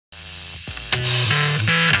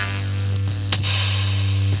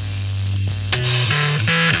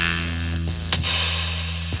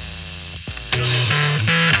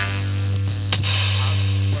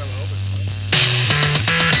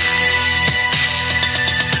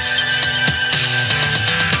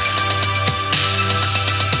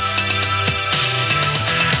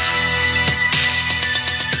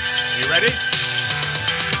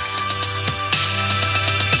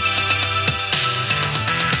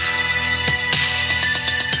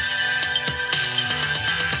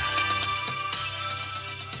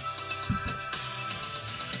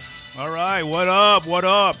right, what up? What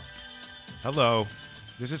up? Hello,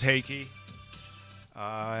 this is Heikki.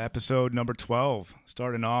 Episode number 12,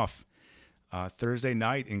 starting off Thursday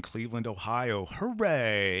night in Cleveland, Ohio.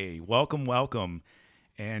 Hooray! Welcome, welcome.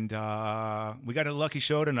 And we got a lucky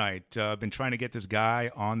show tonight. I've been trying to get this guy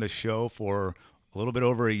on the show for a little bit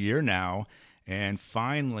over a year now, and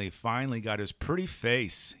finally got his pretty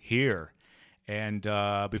face here. And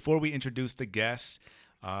before we introduce the guests,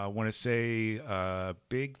 I want to say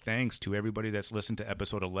big thanks to everybody that's listened to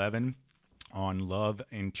episode 11 on love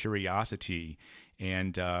and curiosity.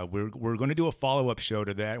 And we're going to do a follow-up show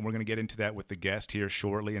to that, and we're going to get into that with the guest here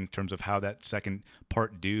shortly in terms of how that second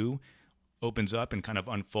part opens up and kind of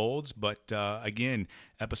unfolds. But again,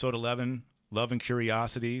 episode 11, love and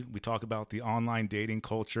curiosity. We talk about the online dating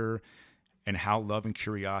culture and how love and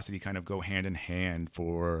curiosity kind of go hand in hand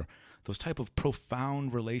for those type of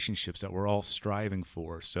profound relationships that we're all striving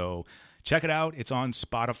for. So check it out. It's on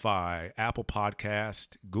Spotify, Apple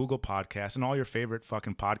Podcast, Google Podcast, and all your favorite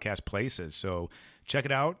fucking podcast places. So check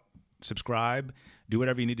it out. Subscribe. Do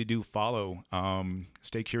whatever you need to do. Follow.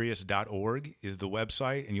 StayCurious.org is the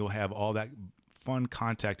website, and you'll have all that fun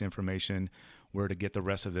contact information where to get the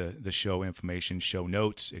rest of the show information, show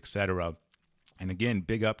notes, etc. And again,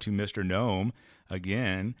 big up to Mr. Gnome.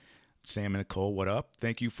 Again, Sam and Nicole, what up?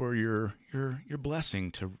 Thank you for your blessing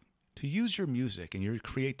to use your music and your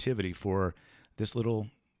creativity for this little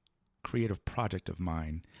creative project of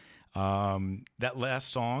mine. That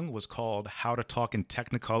last song was called How to Talk in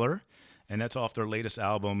Technicolor, and that's off their latest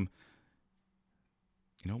album.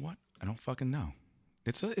 You know what? I don't fucking know.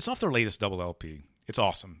 It's off their latest double LP. It's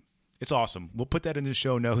awesome. It's awesome. We'll put that in the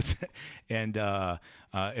show notes, and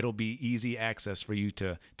it'll be easy access for you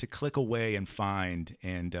to click away and find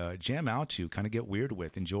and jam out to, kind of get weird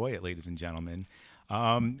with. Enjoy it, ladies and gentlemen.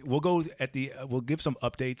 We'll give some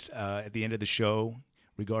updates at the end of the show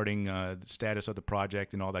regarding the status of the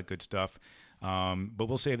project and all that good stuff. But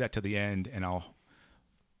we'll save that to the end, and I'll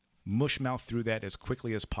mush mouth through that as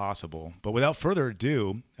quickly as possible. But without further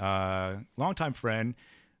ado, longtime friend,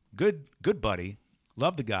 good buddy.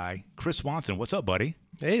 Love the guy, Chris Swanson. What's up, buddy?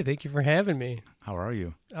 Hey, thank you for having me. How are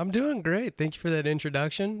you? I'm doing great. Thank you for that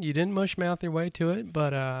introduction. You didn't mush mouth your way to it,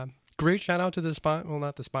 but great shout out to the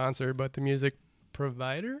not the sponsor, but the music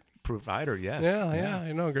provider. Provider, yes. Yeah,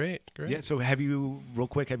 I know. Great. Yeah. So, have you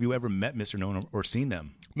ever met Mr. Gnome or seen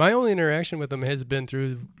them? My only interaction with them has been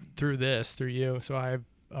through you. So I've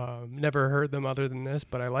never heard them other than this,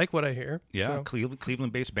 but I like what I hear. Yeah, so.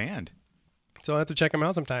 Cleveland-based band. So I'll have to check them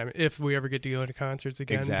out sometime if we ever get to go to concerts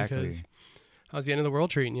again. Exactly. Because how's the end of the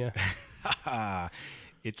world treating you?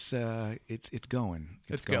 It's going.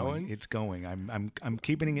 It's going. I'm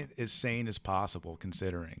keeping it as sane as possible.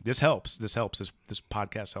 Considering this helps. This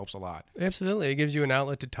podcast helps a lot. Absolutely, it gives you an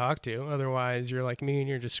outlet to talk to. Otherwise, you're like me and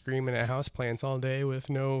you're just screaming at houseplants all day with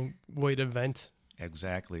no way to vent.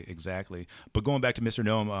 Exactly. But going back to Mr.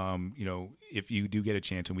 Gnome, if you do get a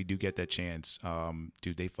chance, and we do get that chance,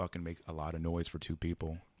 dude, they fucking make a lot of noise for two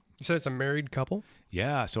people. You said it's a married couple?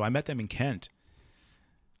 Yeah. So I met them in Kent.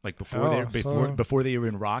 Like before they were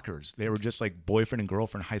in rockers. They were just like boyfriend and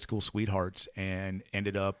girlfriend, high school sweethearts, and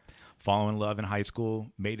ended up falling in love in high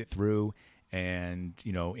school, made it through. And,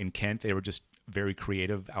 in Kent, they were just very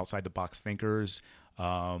creative, outside the box thinkers.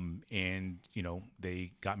 And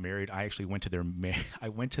they got married. I actually went to their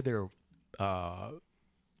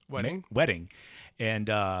wedding, and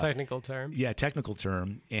technical term. Yeah, technical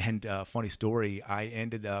term. And funny story, I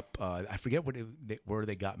ended up I forget where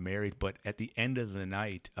they got married, but at the end of the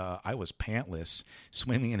night, I was pantless,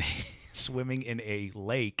 swimming in a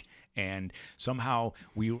lake, and somehow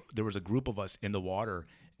there was a group of us in the water,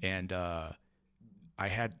 and I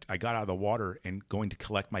got out of the water and going to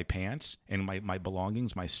collect my pants and my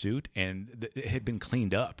belongings, my suit, and it had been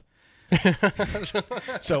cleaned up.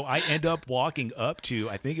 So I end up walking up to,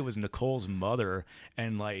 I think it was Nicole's mother,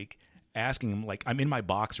 and like asking him, like, I'm in my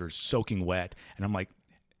boxers soaking wet, and I'm like,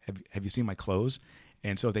 have you seen my clothes?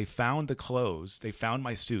 And so they found the clothes, they found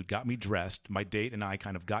my suit, got me dressed. My date and I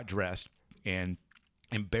kind of got dressed, and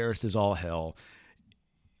embarrassed as all hell,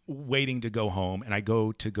 waiting to go home, and I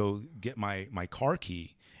go get my car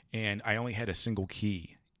key, and I only had a single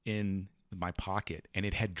key in my pocket, and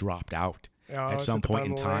it had dropped out at some point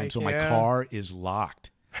in time. So my car is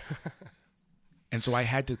locked. And so I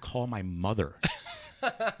had to call my mother.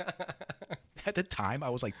 At the time, I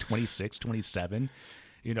was like 26, 27,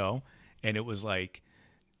 and it was like,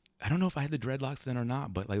 I don't know if I had the dreadlocks then or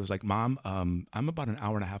not, but like, it was like, Mom, I'm about an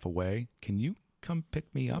hour and a half away. Can you come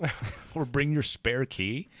pick me up or bring your spare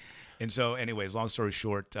key? And so, anyways, long story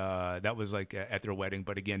short, that was like at their wedding.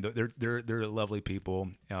 But again, they're lovely people.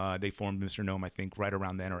 They formed Mr. Gnome, I think, right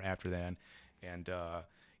around then or after then, and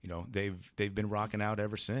they've been rocking out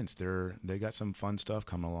ever since. They got some fun stuff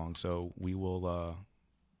coming along. So we will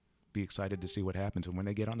be excited to see what happens. And when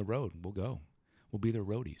they get on the road, we'll go. We'll be their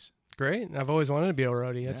roadies. Great. I've always wanted to be a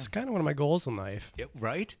roadie. It's kind of one of my goals in life. Yeah,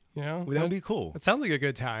 right? Well, that would be cool. It sounds like a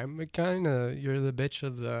good time. It kind of, you're the bitch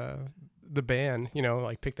of the band,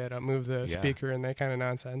 like pick that up, move the speaker and that kind of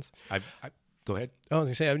nonsense. Go ahead. I was going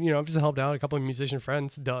to say, I've just helped out a couple of musician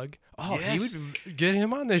friends, Doug. Oh, yes. He would get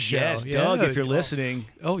him on this show. Yes, Doug, if you're listening.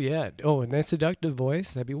 Oh, yeah. Oh, and that seductive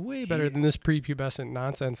voice, that'd be way better than this prepubescent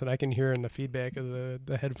nonsense that I can hear in the feedback of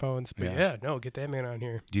the headphones. But get that man on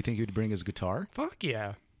here. Do you think he'd bring his guitar? Fuck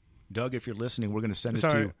yeah. Doug, if you're listening, we're going to send this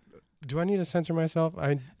to you. Do I need to censor myself?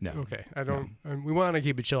 No. Okay. I don't. No. We want to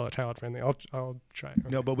keep it child friendly. I'll try. Okay.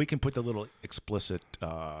 No, but we can put the little explicit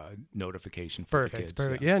notification for the kids.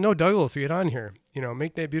 Perfect. Yeah. No, Douglas, get on here.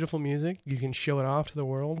 Make that beautiful music. You can show it off to the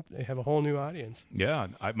world. They have a whole new audience. Yeah.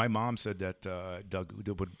 My mom said that Doug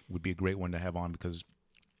would be a great one to have on because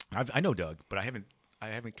I know Doug, but I haven't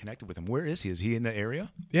connected with him. Where is he? Is he in the area?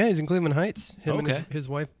 Yeah, he's in Cleveland Heights. Him and his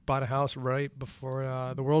wife bought a house right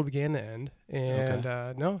before the world began to end. And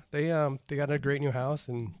they got a great new house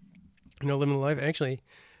and living the life. Actually,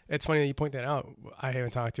 it's funny that you point that out. I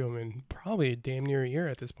haven't talked to him in probably damn near a year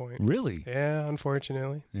at this point. Really? Yeah,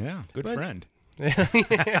 unfortunately. Yeah, good friend.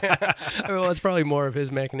 Well, it's probably more of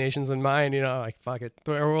his machinations than mine. Like, fuck it.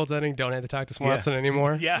 The world's ending. Don't have to talk to Swanson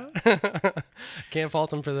anymore. Yeah. Can't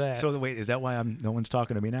fault him for that. So, wait, is that why no one's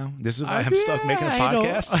talking to me now? This is why I'm stuck making a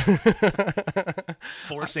podcast?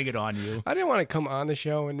 Forcing it on you. I didn't want to come on the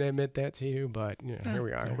show and admit that to you, but here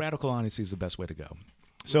we are. Radical honesty is the best way to go.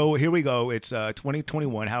 So, here we go. It's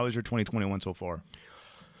 2021. How is your 2021 so far?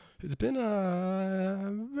 It's been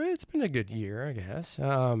a good year, I guess.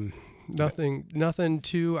 Nothing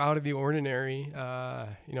too out of the ordinary.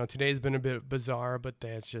 Today's been a bit bizarre, but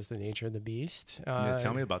that's just the nature of the beast.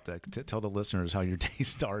 Tell me about that. Tell the listeners how your day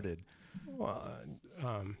started. Well,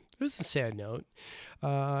 it was a sad note.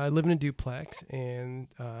 I live in a duplex, and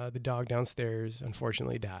the dog downstairs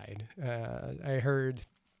unfortunately died. I heard,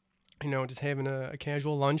 just having a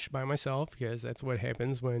casual lunch by myself, because that's what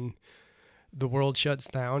happens when the world shuts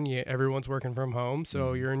down. Everyone's working from home,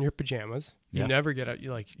 so you're in your pajamas. You never get out.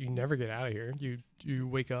 You never get out of here. You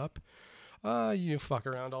wake up. You fuck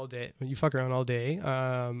around all day. You fuck around all day.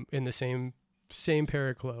 In the same pair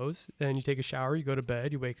of clothes. Then you take a shower. You go to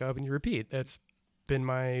bed. You wake up and you repeat. That's been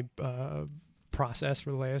my process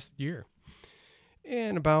for the last year.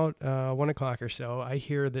 And about 1 o'clock or so, I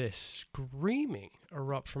hear this screaming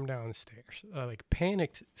erupt from downstairs, like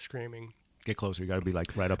panicked screaming. Get closer. You got to be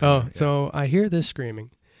like right up. Oh, so I hear this screaming,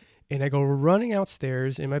 and I go running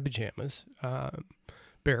outstairs in my pajamas,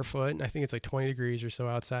 barefoot. And I think it's like 20 degrees or so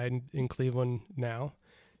outside in Cleveland now.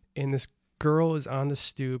 And this girl is on the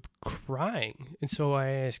stoop crying. And so I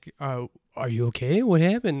ask, "Are you okay? What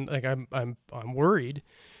happened?" Like I'm worried.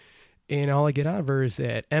 And all I get out of her is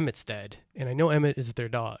that Emmett's dead, and I know Emmett is their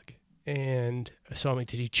dog. And so I'm like,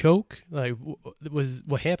 did he choke? Like,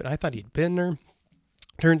 what happened? I thought he'd been there.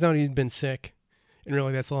 Turns out he'd been sick, and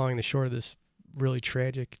really that's the long and the short of this really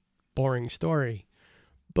tragic, boring story.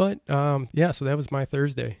 But, so that was my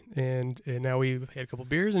Thursday, and now we've had a couple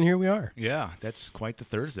beers, and here we are. Yeah, that's quite the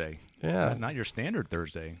Thursday. Yeah. Not your standard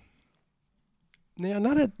Thursday. Yeah,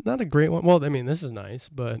 not a great one. Well, I mean, this is nice,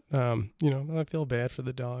 but, I feel bad for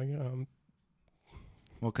the dog.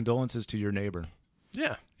 Well, condolences to your neighbor.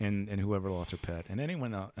 Yeah. And whoever lost their pet, and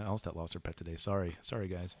anyone else that lost their pet today. Sorry,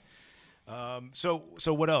 guys. So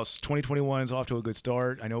what else? 2021 is off to a good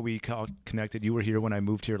start. I know we connected. You were here when I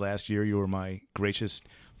moved here last year. You were my gracious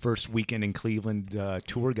first weekend in Cleveland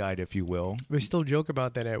tour guide, if you will. We still joke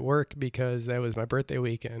about that at work because that was my birthday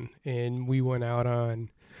weekend, and we went out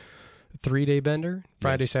on a 3-day bender,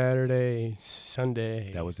 Friday, Saturday,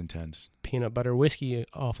 Sunday. That was intense. Peanut butter whiskey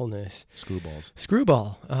awfulness.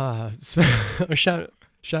 Screwball.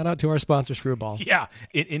 Shout out to our sponsor, Screwball. Yeah,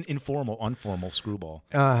 informal Screwball.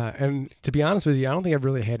 And to be honest with you, I don't think I've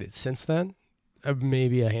really had it since then.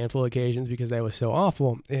 Maybe a handful of occasions because that was so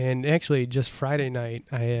awful. And actually, just Friday night,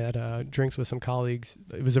 I had drinks with some colleagues.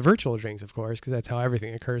 It was a virtual drinks, of course, because that's how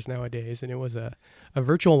everything occurs nowadays. And it was a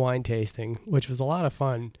virtual wine tasting, which was a lot of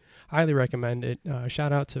fun. Highly recommend it.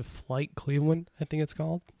 Shout out to Flight Cleveland, I think it's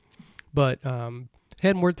called. But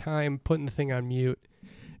had more time putting the thing on mute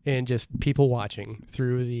and just people watching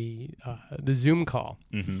through the Zoom call.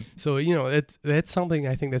 Mm-hmm. So, that's something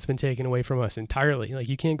I think that's been taken away from us entirely. Like,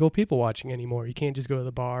 you can't go people watching anymore. You can't just go to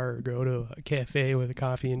the bar or go to a cafe with a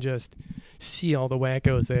coffee and just see all the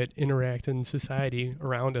wackos that interact in society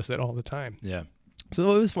around us at all the time. Yeah.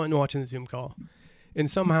 So it was fun watching the Zoom call. And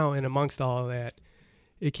somehow, in amongst all of that,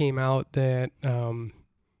 it came out that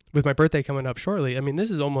with my birthday coming up shortly, I mean, this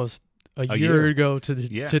is almost a year ago to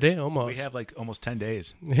today almost. We have like almost 10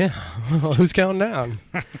 days. Yeah. Who's counting down?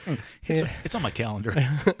 It's on my calendar.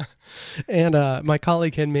 And my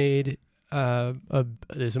colleague had made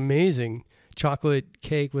this amazing chocolate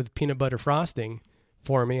cake with peanut butter frosting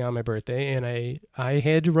for me on my birthday. And I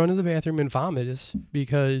had to run to the bathroom and vomit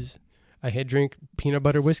because I had drank peanut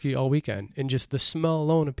butter whiskey all weekend. And just the smell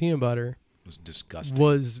alone of peanut butter was disgusting.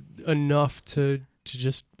 Was enough to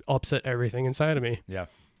just upset everything inside of me. Yeah.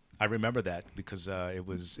 I remember that because it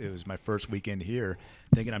was my first weekend here,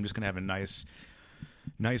 thinking I'm just gonna have a nice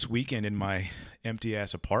weekend in my empty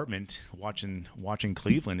ass apartment watching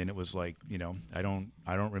Cleveland, and it was like, I don't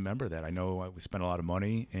remember that. I know we spent a lot of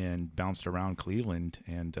money and bounced around Cleveland,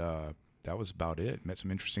 and that was about it. Met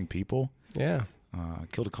some interesting people. Yeah.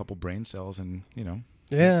 Killed a couple brain cells, and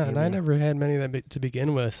Yeah, and I never had many of that to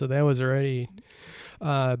begin with, so that was already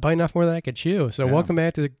biting off more than I could chew. So welcome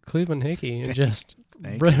back to the Cleveland Hickey, and just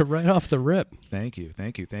right off the rip. Thank you.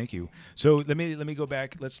 So let me go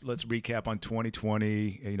back. Let's recap on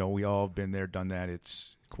 2020. We all have been there, done that.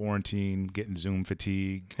 It's quarantine, getting Zoom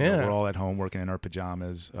fatigue. Yeah. We're all at home working in our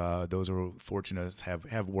pajamas. Those are fortunate to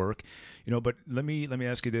have work. But let me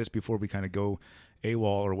ask you this before we kind of go AWOL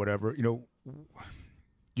or whatever.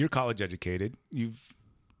 You're college educated. You've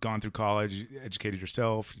gone through college, educated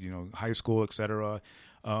yourself, high school, etc.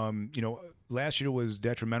 Last year was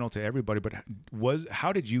detrimental to everybody, but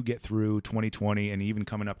how did you get through 2020 and even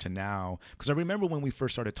coming up to now? Because I remember when we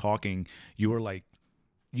first started talking, you were like,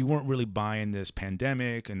 you weren't really buying this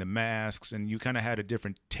pandemic and the masks, and you kind of had a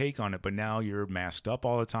different take on it, but now you're masked up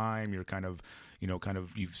all the time. You're kind of,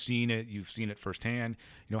 you've seen it firsthand.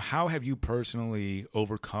 How have you personally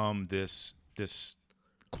overcome this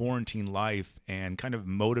quarantine life and kind of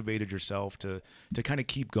motivated yourself to kind of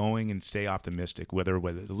keep going and stay optimistic, whether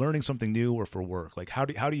learning something new or for work? Like how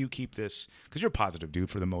do you keep this, because you're a positive dude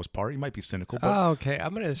for the most part. You might be cynical, but okay,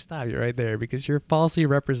 I'm gonna stop you right there because you're falsely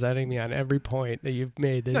representing me on every point that you've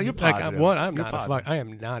made. No, you're positive. I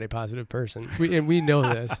am not a positive person, and we know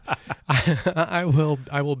this. I will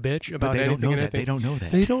bitch about anything. They don't know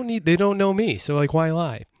that. They don't know me. So like, why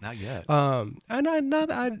lie? Not yet. And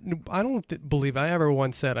I don't believe I ever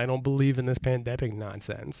once said I don't believe in this pandemic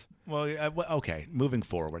nonsense. Well, okay. Moving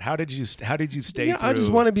forward, how did you stay? Yeah, through? I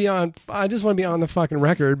just want to be on the fucking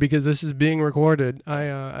record because this is being recorded.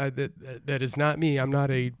 That is not me. I'm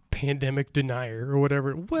not a pandemic denier or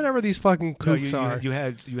whatever these fucking kooks are.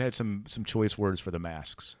 You had some choice words for the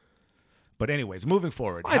masks. But anyways, moving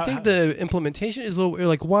forward. I think the implementation is a little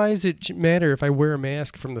like, why does it matter if I wear a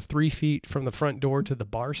mask from the 3 feet from the front door to the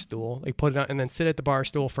bar stool, like put it on and then sit at the bar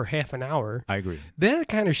stool for half an hour? I agree. That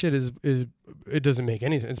kind of shit is it doesn't make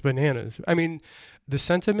any sense. It's bananas. I mean, the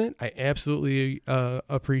sentiment I absolutely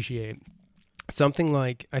appreciate. Something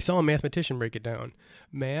like, I saw a mathematician break it down.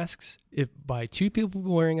 Masks, if by two people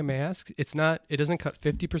wearing a mask, it doesn't cut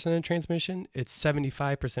 50% of transmission, it's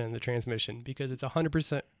 75% of the transmission because it's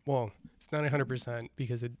 100%. Well, it's not 100%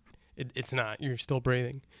 because it's not. You're still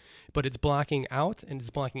breathing. But it's blocking out and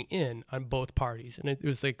it's blocking in on both parties. And it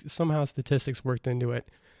was like somehow statistics worked into it.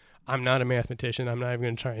 I'm not a mathematician. I'm not even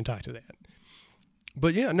going to try and talk to that.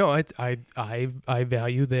 But yeah, no, I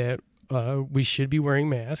value that. We should be wearing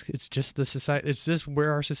masks. It's just the society. It's just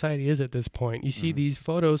where our society is at this point. You see these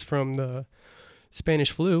photos from the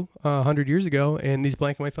Spanish flu 100 years ago, and these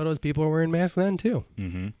black and white photos, people were wearing masks then too.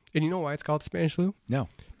 Mm-hmm. And you know why it's called the Spanish flu? No,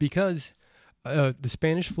 because the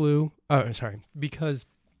Spanish flu. Because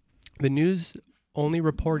the news only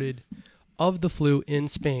reported of the flu in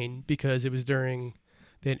Spain because it was during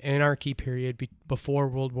that anarchy period before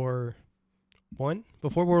World War I.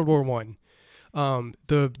 Before World War I.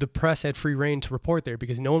 The press had free reign to report there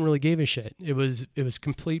because no one really gave a shit. It was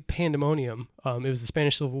complete pandemonium. It was the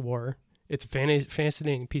Spanish Civil War. It's a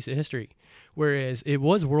fascinating piece of history. Whereas it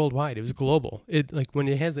was worldwide. It was global. It like when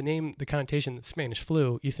it has the connotation of Spanish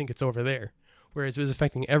flu, you think it's over there. Whereas it was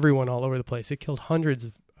affecting everyone all over the place. It killed hundreds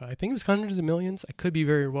of millions. I could be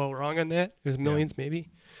very well wrong on that. It was millions maybe.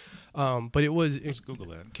 But it was... Let's Google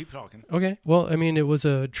that. Keep talking. Okay. Well, I mean, it was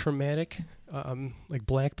a traumatic, like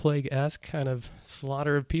Black Plague-esque kind of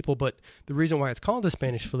slaughter of people. But the reason why it's called the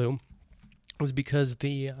Spanish flu was because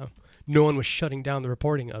no one was shutting down the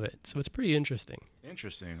reporting of it. So it's pretty interesting.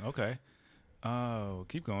 Interesting. Okay. Oh,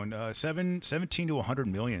 keep going. 17 to 100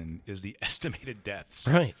 million is the estimated deaths.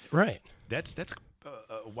 Right. That's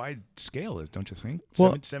a wide scale, don't you think?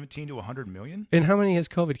 Well, 17 to 100 million? And how many has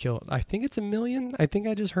COVID killed? I think it's 1 million. I think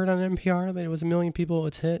I just heard on NPR that it was 1 million people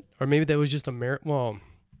it's hit. Or maybe that was just America. Well,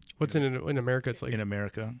 what's in America? It's like... In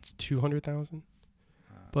America? It's 200,000.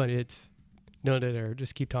 But it's... No dead air.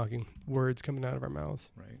 Just keep talking. Words coming out of our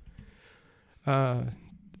mouths. Right.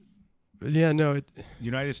 Yeah, no.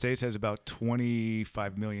 United States has about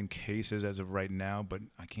 25 million cases as of right now, but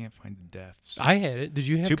I can't find the deaths. I had it. Did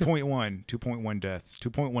you have 2.1 deaths.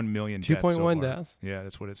 2.1 million deaths. 2.1 deaths? Yeah,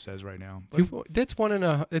 that's what it says right now. That's one and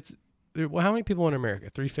a... Well, how many people in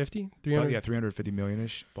America? 350? 300? Yeah, 350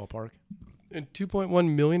 million-ish ballpark. And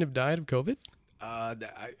 2.1 million have died of COVID?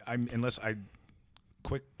 I'm unless I...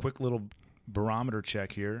 Quick little barometer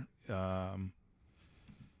check here.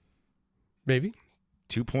 Maybe.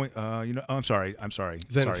 I'm sorry.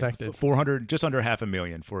 Is that infected? 400, just under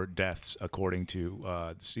 500,000 for deaths, according to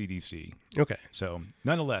the CDC. Okay. So,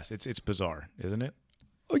 nonetheless, it's bizarre, isn't it?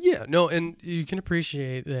 Oh, yeah. No, and you can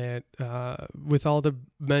appreciate that with all the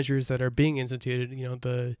measures that are being instituted,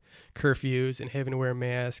 the curfews and having to wear a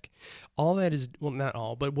mask, all that is, well, not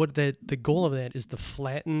all, but the goal of that is to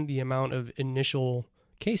flatten the amount of initial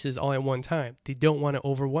cases all at one time. They don't want to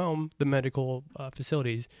overwhelm the medical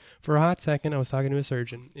facilities. For a hot second, I was talking to a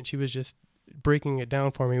surgeon, and she was just breaking it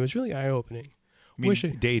down for me. It was really eye-opening.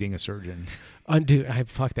 Dating a surgeon. Dude, I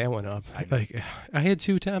fucked that one up. I had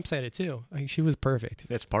 2 attempts at it too. She was perfect.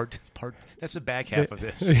 That's part. That's the back half of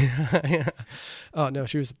this. Yeah. Oh no,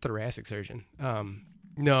 she was a thoracic surgeon.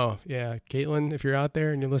 No, yeah, Caitlin, if you're out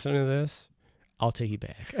there and you're listening to this, I'll take you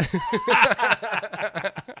back.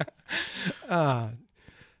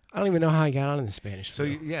 I don't even know how I got on the Spanish. So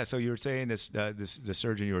so you were saying this the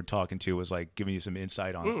surgeon you were talking to was like giving you some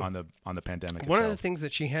insight on the pandemic. One of the things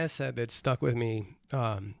that she has said that stuck with me,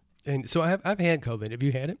 and so I've had COVID. Have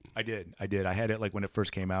you had it? I did. I had it like when it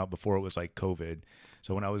first came out, before it was like COVID.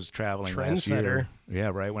 So when I was traveling last year, yeah,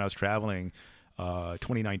 right. When I was traveling,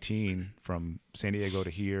 2019 from San Diego to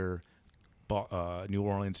here. New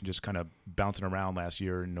Orleans, and just kind of bouncing around last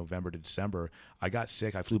year in November to December, I got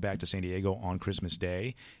sick. I flew back to San Diego on Christmas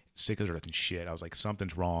Day, sick as earth shit. I was like,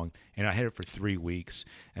 something's wrong, and I had it for 3 weeks,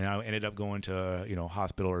 and I ended up going to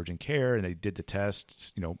hospital urgent care, and they did the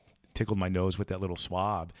tests, tickled my nose with that little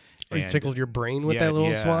swab. Or you tickled your brain with that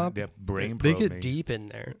little swab? Yeah, brain They probe get me. deep in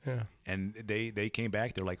there. Yeah. And they came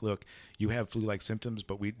back. They're like, look, you have flu-like symptoms,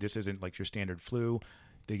 but this isn't like your standard flu.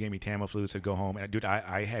 They gave me Tamiflu, said go home. And dude,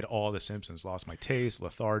 I had all the symptoms. Lost my taste,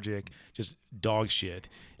 lethargic, just dog shit.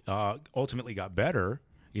 Ultimately got better,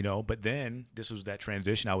 but then this was that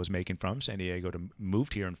transition I was making from San Diego to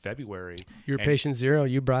moved here in February. You're patient zero.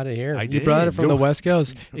 You brought it here. I You did. brought it from the West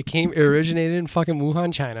Coast. It originated in fucking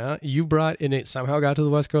Wuhan, China. And it somehow got to the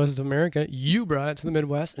West Coast of America. You brought it to the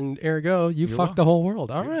Midwest, and ergo, you fucked the whole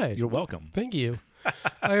world. All right. You're welcome. Thank you.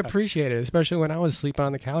 I appreciate it, especially when I was sleeping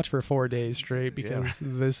on the couch for 4 days straight,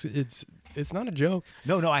 because it's not a joke.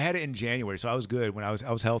 No, I had it in January, so I was good. When I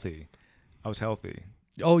was healthy.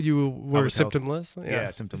 Oh, you were symptomless? Yeah,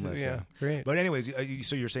 symptomless. Yeah, great. But anyways,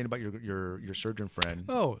 so you're saying about your surgeon friend?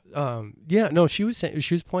 Oh, yeah. No, she was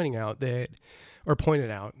pointing out that, or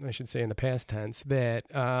pointed out, I should say in the past tense, that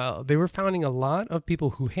they were finding a lot of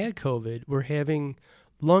people who had COVID were having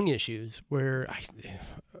lung issues. Where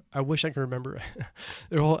I wish I could remember.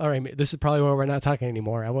 All right, this is probably why we're not talking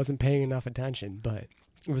anymore. I wasn't paying enough attention, but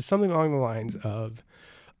it was something along the lines of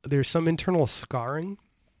there's some internal scarring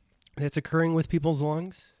that's occurring with people's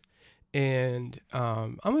lungs, and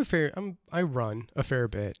I run a fair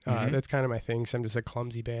bit. That's kind of my thing. So I'm just a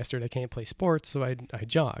clumsy bastard. I can't play sports, so I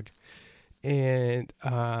jog. And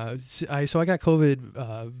so I got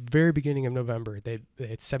COVID very beginning of November. They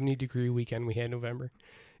had 70-degree weekend we had in November,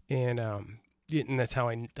 and that's how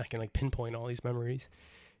I can like pinpoint all these memories.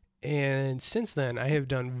 And since then, I have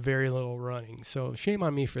done very little running, so shame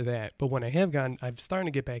on me for that. But when I'm starting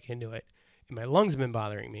to get back into it, and my lungs have been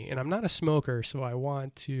bothering me. And I'm not a smoker, so I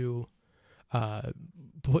want to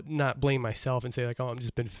not blame myself and say like, oh, I'm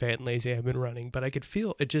just been fat and lazy, I've been running. But I could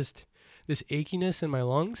feel it just this achiness in my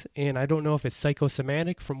lungs, and I don't know if it's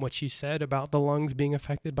psychosomatic from what she said about the lungs being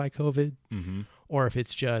affected by COVID, or if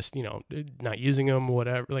it's just not using them,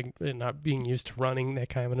 whatever, like not being used to running, that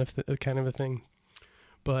kind of a thing.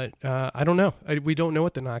 But I don't know. We don't know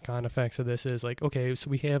what the knock-on effects of this is. Like, okay, so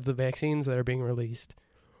we have the vaccines that are being released.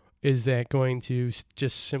 Is that going to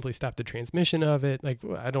just simply stop the transmission of it? Like,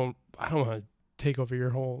 I don't want to take over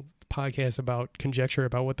your whole podcast about conjecture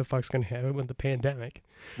about what the fuck's going to happen with the pandemic.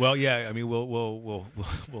 Well, yeah, I mean, we'll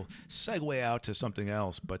segue out to something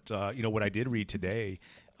else. But what I did read today,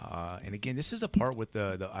 And again, this is a part with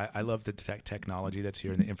I love the technology that's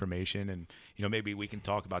here and the information. And, maybe we can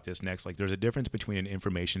talk about this next. Like, there's a difference between an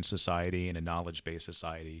information society and a knowledge-based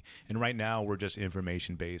society. And right now, we're just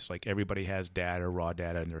information-based. Like, everybody has data, raw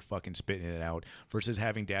data, and they're fucking spitting it out versus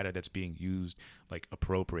having data that's being used, like,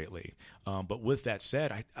 appropriately. But with that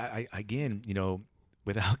said, I again,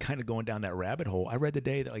 without kind of going down that rabbit hole, I read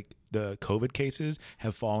today that, like, the COVID cases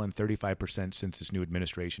have fallen 35% since this new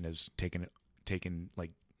administration has taken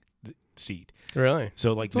like, the seat. Really?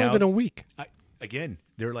 So, like, It's now only been a week. Again,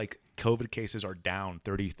 they're like COVID cases are down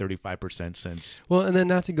 35% since. Well, and then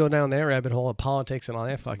not to go down that rabbit hole of politics and all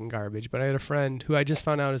that fucking garbage, but I had a friend who I just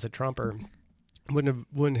found out is a Trumper.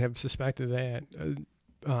 Wouldn't have suspected that.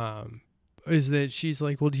 Is that she's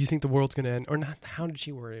like, well, do you think the world's going to end? Or not? How did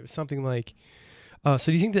she word it? It was something like, so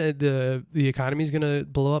do you think that the economy is going to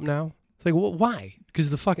blow up now? It's like, well, why? Because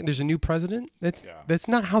there's a new president. That's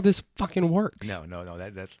not how this fucking works. No.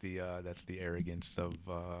 That's the arrogance of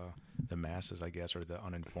the masses, I guess, or the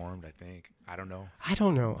uninformed. I think. I don't know. I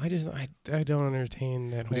don't entertain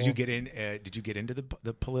that. Did you get in? Did you get into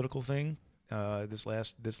the political thing this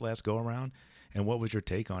last go around? And what was your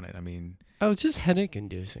take on it? I mean, it's just headache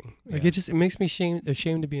inducing. Like, it makes me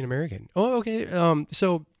ashamed to be an American. Oh, okay.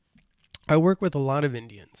 So I work with a lot of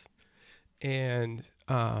Indians, and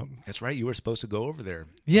that's right. You were supposed to go over there.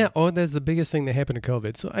 Yeah. Oh, that's the biggest thing that happened to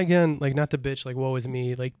COVID. So again, like, not to bitch, like, woe is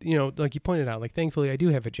me. Like, like you pointed out, like, thankfully I do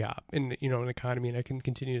have a job and, an economy, and I can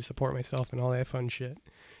continue to support myself and all that fun shit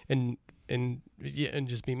and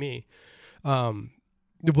just be me.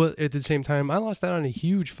 But at the same time, I lost out on a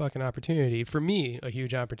huge fucking opportunity. For me, a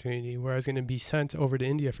huge opportunity where I was going to be sent over to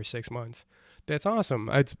India for 6 months. That's awesome.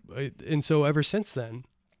 And so ever since then,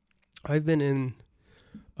 I've been in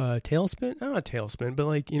tailspin. Not a tailspin, but,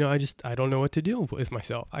 like, I don't know what to do with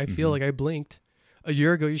myself. I feel like I blinked. A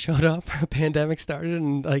year ago, you showed up, a pandemic started,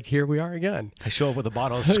 and, like, here we are again. I show up with a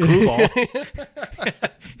bottle of Screwball.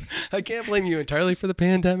 I can't blame you entirely for the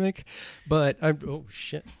pandemic, but oh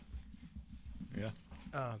shit. Yeah.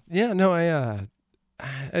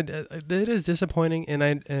 It is disappointing, and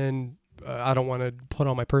I don't want to put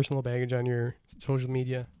all my personal baggage on your social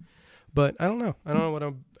media, but I don't know what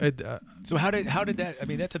I'm. So how did that? I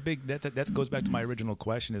mean, that's a big that goes back to my original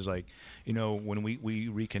question. Is like, when we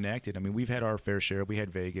reconnected. I mean, we've had our fair share. We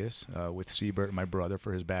had Vegas with Siebert and my brother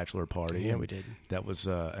for his bachelor party. Yeah, we did. That was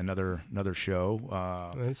another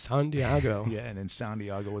show. And San Diego. Yeah, and then San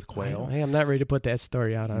Diego with Quail. Hey, I'm not ready to put that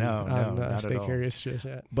story out on not Stay at all. Curious just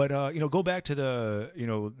yet. But go back to the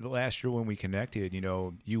the last year when we connected.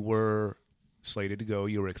 You were slated to go.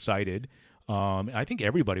 You were excited. I think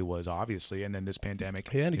everybody was, obviously, and then this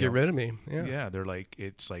pandemic. He had to get rid of me. Yeah, they're like,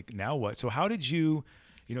 it's like, now what? So how did you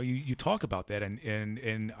talk about that,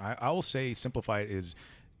 and I will say, simplify it, is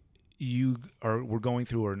we're going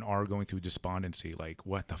through or are going through despondency. Like,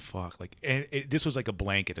 what the fuck? Like, and this was like a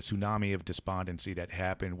blanket, a tsunami of despondency that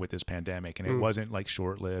happened with this pandemic, and it wasn't like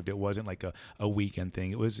short lived. It wasn't like a weekend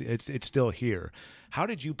thing. It's still here. How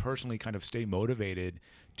did you personally kind of stay motivated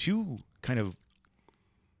to kind of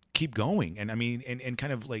keep going? And I mean, and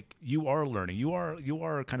kind of like, you are learning, you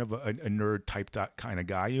are kind of a nerd type kind of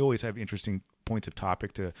guy. You always have interesting points of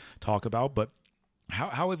topic to talk about, but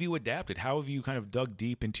how have you adapted? How have you kind of dug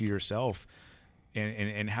deep into yourself,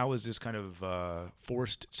 and how has this kind of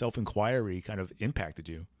forced self-inquiry kind of impacted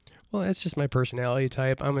you? Well, that's just my personality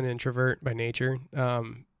type. I'm an introvert by nature.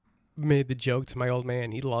 Made the joke to my old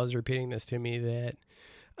man. He loves repeating this to me, that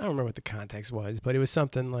I don't remember what the context was, but it was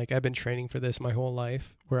something like, I've been training for this my whole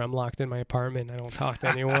life, where I'm locked in my apartment. I don't talk to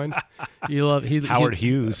anyone. Howard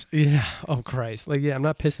Hughes. Yeah. Oh, Christ. Like, yeah, I'm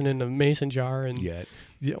not pissing in a mason jar and yet.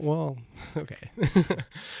 Yeah. Well, okay.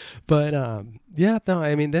 But,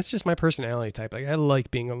 I mean, that's just my personality type. Like, I like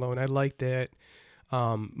being alone. I like that.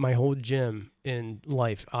 My whole gym in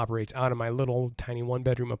life operates out of my little tiny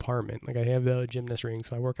 1-bedroom apartment. Like, I have the gymnast ring,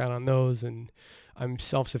 so I work out on those, and I'm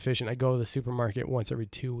self-sufficient. I go to the supermarket once every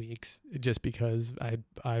 2 weeks, just because I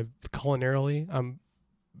culinarily, I'm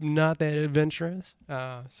not that adventurous.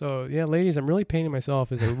 So yeah, ladies, I'm really painting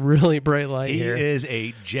myself as a really bright light here. He is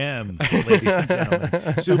a gem, ladies and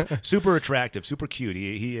gentlemen. Super attractive, super cute.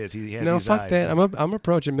 He is. He has these fuck eyes. that. I'm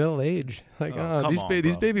approaching middle age. Like,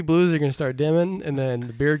 these baby blues are gonna start dimming, and then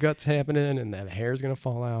the beer gut's happening, and the hair's gonna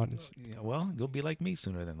fall out. Well, you'll be like me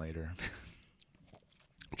sooner than later.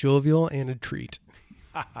 Jovial and a treat.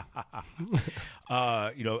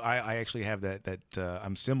 I actually have that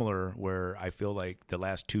I'm similar, where I feel like the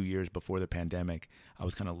last 2 years before the pandemic, I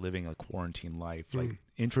was kind of living a quarantine life, like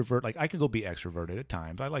introvert. Like, I can go be extroverted at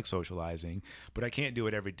times. I like socializing, but I can't do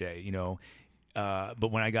it every day,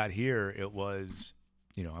 But when I got here, it was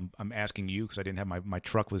I'm asking you because I didn't have my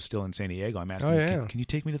truck was still in San Diego. I'm asking Oh, you, yeah. can you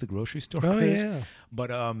take me to the grocery store, Oh, Chris? yeah.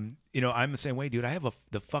 But I'm the same way, dude. I have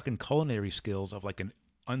the fucking culinary skills of like an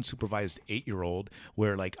unsupervised 8-year-old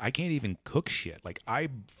where like I can't even cook shit. Like I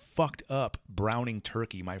fucked up browning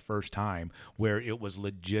turkey my first time where it was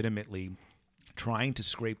legitimately trying to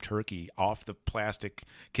scrape turkey off the plastic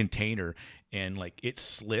container and like it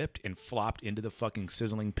slipped and flopped into the fucking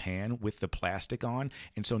sizzling pan with the plastic on.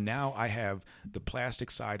 And so now I have the plastic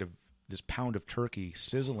side of this pound of turkey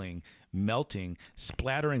sizzling, melting,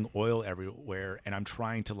 splattering oil everywhere. And I'm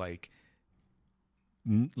trying to like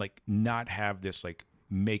not have this like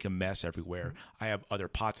make a mess everywhere. I have other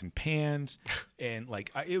pots and pans and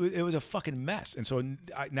like it was a fucking mess. And so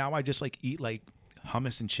now I just like eat like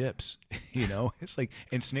hummus and chips, it's like,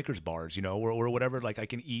 and Snickers bars, or whatever, like I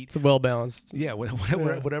can eat. It's well balanced. Yeah,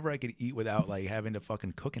 whatever I could eat without like having to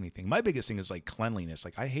fucking cook anything. My biggest thing is like cleanliness.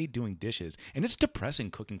 Like I hate doing dishes, and it's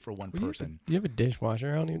depressing cooking for one person. You have a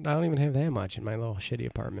dishwasher. I don't even have that much in my little shitty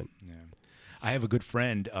apartment. Yeah. I have a good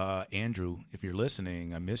friend, Andrew. If you're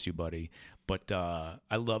listening, I miss you, buddy. But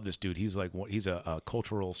I love this dude. He's a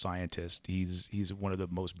cultural scientist. He's one of the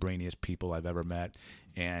most brainiest people I've ever met,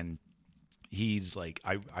 and he's like,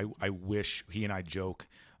 I wish he and I joke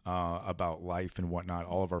about life and whatnot.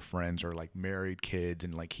 All of our friends are like married, kids,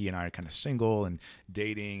 and like he and I are kind of single and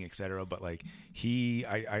dating, etc. But like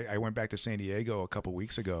I went back to San Diego a couple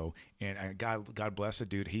weeks ago, and God bless the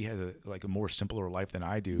dude. He has a more simpler life than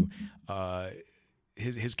I do.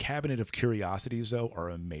 His cabinet of curiosities though are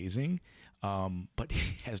amazing, but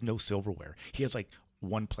he has no silverware. He has like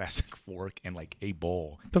one plastic fork and like a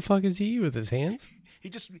bowl. The fuck is he eat with his hands? He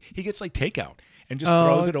gets like takeout and just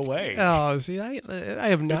throws it away. Oh, see, I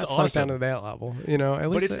have not sunk down to that level, At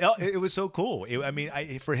least but it was so cool.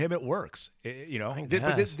 For him it works.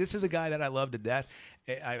 But this is a guy that I love to death.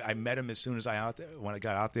 I met him as soon as when I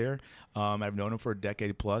got out there. I've known him for a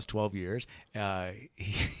decade plus, 12 years.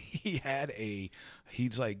 He's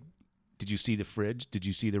like, did you see the fridge? Did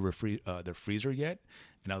you see the freezer yet?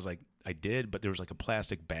 And I was like, I did, but there was like a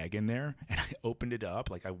plastic bag in there, and I opened it up.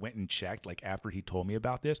 Like I went and checked, like after he told me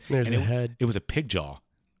about this. There's and a head. It was a pig jaw,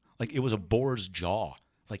 like it was a boar's jaw,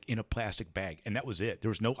 like in a plastic bag, and that was it. There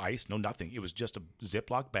was no ice, no nothing. It was just a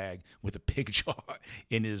Ziploc bag with a pig jaw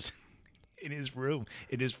in his room,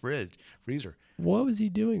 in his freezer. What was he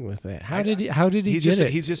doing with that? How did he get it?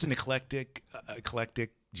 He's just an eclectic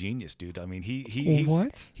genius, dude. I mean, he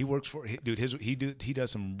what? He works for he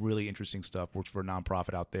does some really interesting stuff. Works for a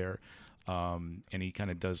nonprofit out there, and he kind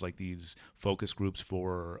of does like these focus groups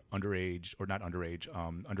for underprivileged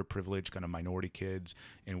kind of minority kids,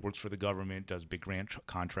 and works for the government. Does big grant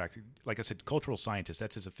contracts. Like I said, cultural scientist.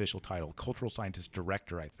 That's his official title. Cultural scientist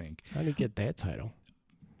director, I think. How did he get that title?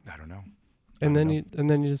 I don't know. And then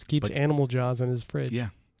he just keeps animal jaws in his fridge. Yeah.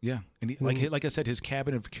 Yeah, and like I said, his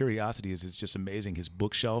cabinet of curiosities is just amazing. His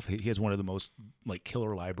bookshelf, he has one of the most like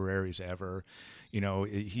killer libraries ever.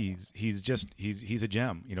 He's a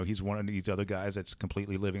gem. He's one of these other guys that's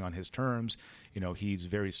completely living on his terms. He's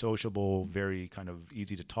very sociable, very kind of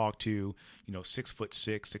easy to talk to. 6'6",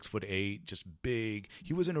 6'8", just big.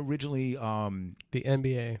 He wasn't originally the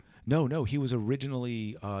NBA. No, he was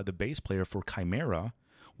originally the bass player for Chimera,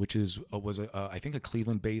 which was I think a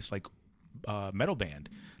Cleveland-based like metal band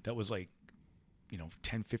that was like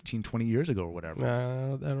 10, 15, 20 years ago or whatever.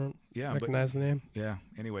 I don't recognize the name. Yeah.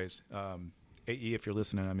 Anyways, AE, if you're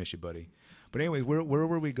listening, I miss you, buddy. But anyway, where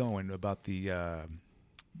were we going about the?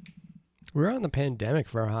 We were on the pandemic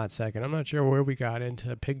for a hot second. I'm not sure where we got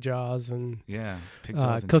into pig jaws and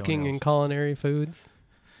cooking and culinary foods.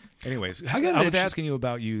 Anyways, I was asking you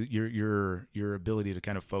about your ability to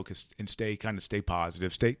kind of focus and stay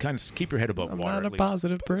positive, keep your head above water. I'm not a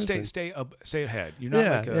positive person. Stay ahead. You're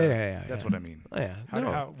not That's what I mean.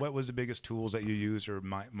 Yeah. What was the biggest tools that you use, or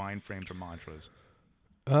mind frames or mantras?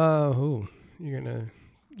 You're gonna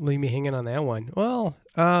leave me hanging on that one. Well,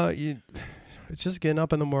 it's just getting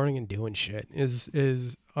up in the morning and doing shit.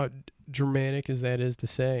 Is dramatic as that is to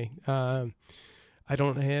say. I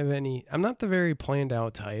don't have any. I'm not the very planned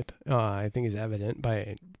out type. I think is evident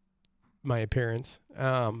by my appearance.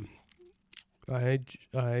 I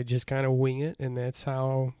just kind of wing it, and that's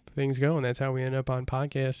how things go, and that's how we end up on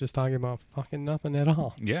podcasts, just talking about fucking nothing at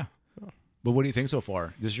all. Yeah. But what do you think so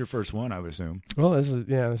far? This is your first one, I would assume. Well, this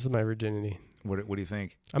is my virginity. What do you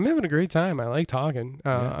think? I'm having a great time. I like talking.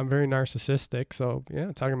 Yeah. I'm very narcissistic, so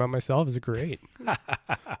yeah, talking about myself is great.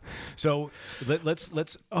 So let's.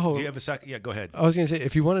 Oh, do you have a second? Yeah, go ahead. I was gonna say,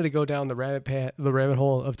 if you wanted to go down the rabbit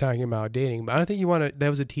hole of talking about dating, but I don't think you want to. That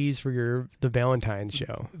was a tease for the Valentine's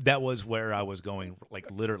show. That was where I was going,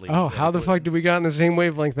 like literally. Oh, how the fuck did we get on the same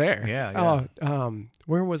wavelength there? Yeah. Oh,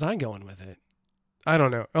 where was I going with it? I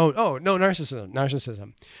don't know. Oh, no,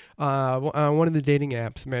 narcissism. One of the dating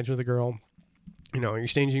apps, match with a girl. You're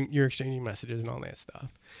exchanging messages and all that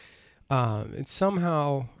stuff. And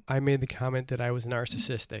somehow I made the comment that I was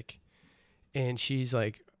narcissistic, and she's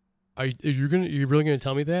like, "Are you really gonna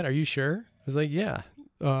tell me that? Are you sure?" I was like, "Yeah,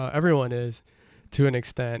 everyone is, to an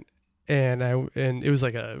extent." And it was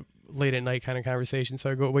like a late at night kind of conversation.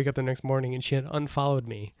 So I wake up the next morning, and she had unfollowed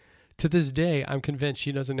me. To this day, I'm convinced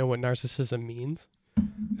she doesn't know what narcissism means.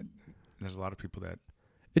 There's a lot of people that.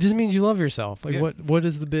 It just means you love yourself. Like, Yeah. what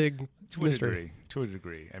is the big mystery? To a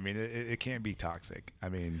degree. I mean, it can't be toxic. I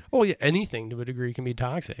mean. Oh, yeah, anything to a degree can be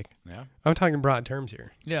toxic. Yeah. I'm talking broad terms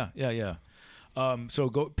here. Yeah. So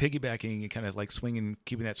go piggybacking and kind of like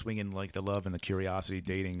keeping that swinging, like the love and the curiosity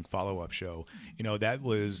dating follow-up show. That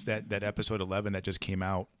was that episode 11 that just came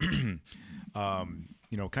out. Kind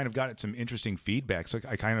of got some interesting feedback. So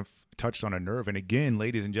I kind of touched on a nerve. And again,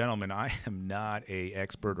 ladies and gentlemen, I am not a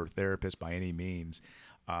expert or therapist by any means.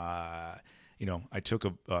 I took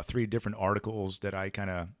 3 different articles that I kind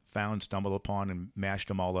of stumbled upon and mashed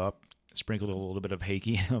them all up, sprinkled a little bit of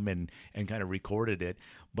Hakey in them and kind of recorded it.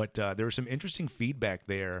 But there was some interesting feedback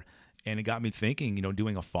there, and it got me thinking,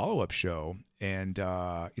 doing a follow-up show. And,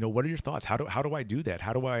 what are your thoughts? How do I do that?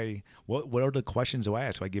 What are the questions do I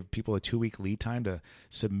ask? Do I give people a 2-week lead time to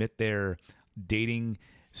submit their dating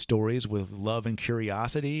stories with love and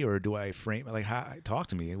curiosity, or do I frame talk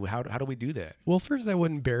to me? How do we do that? Well, first, I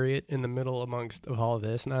wouldn't bury it in the middle amongst of all of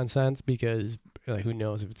this nonsense, because who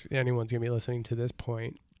knows if anyone's gonna be listening to this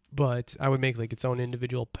point. But I would make its own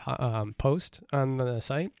individual post on the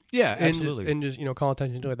site. Yeah, absolutely, and just call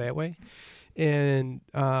attention to it that way. And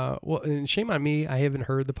and shame on me, I haven't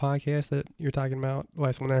heard the podcast that you're talking about. The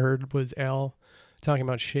last one I heard was Al talking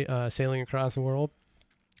about sailing across the world,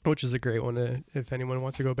 which is a great one if anyone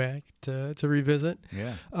wants to go back to revisit.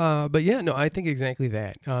 Yeah. But yeah, no, I think exactly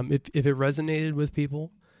that. If it resonated with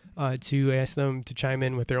people, to ask them to chime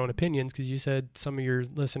in with their own opinions, because you said some of your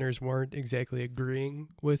listeners weren't exactly agreeing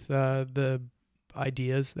with the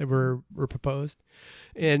ideas that were proposed,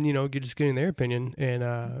 and just getting their opinion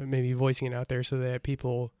and maybe voicing it out there so that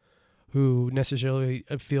people who necessarily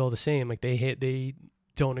feel the same, like they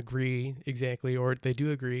don't agree exactly, or they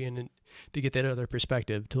do agree, and to get that other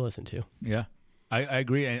perspective to listen to. Yeah, I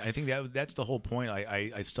agree. And I think that's the whole point.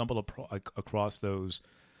 I stumbled across those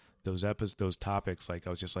topics. Like I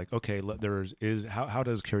was just like, okay, how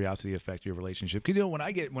does curiosity affect your relationship? Because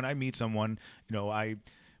when I meet someone, I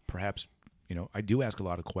perhaps I do ask a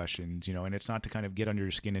lot of questions, and it's not to kind of get under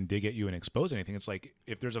your skin and dig at you and expose anything. It's like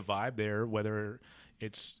if there's a vibe there, whether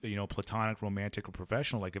it's platonic, romantic, or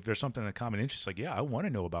professional, like if there's something in common interest, like I want to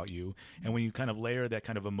know about you. And when you kind of layer that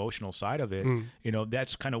kind of emotional side of it,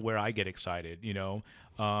 that's kind of where I get excited,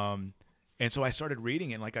 and so I started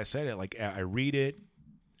reading it. And like I said, I read it,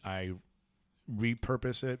 I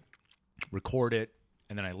repurpose it, record it,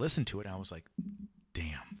 and then I listen to it, and I was like,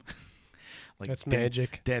 damn. That's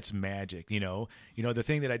magic. That's magic. The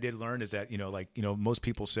thing that I did learn is that, most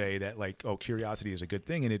people say that curiosity is a good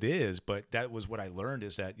thing, and it is, but that was what I learned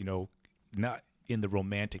is that, not in the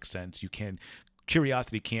romantic sense,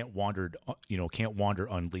 curiosity can't wander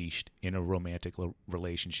unleashed in a romantic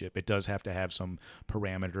relationship. It does have to have some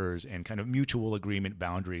parameters and kind of mutual agreement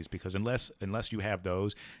boundaries, because unless you have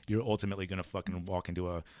those, you're ultimately going to fucking walk into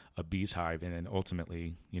a bee's hive, and then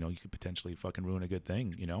ultimately, you could potentially fucking ruin a good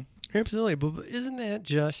thing, Absolutely. But isn't that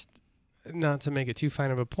just, not to make it too fine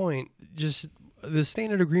of a point, just the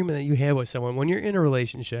standard agreement that you have with someone when you're in a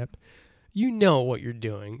relationship? What you're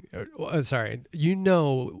doing.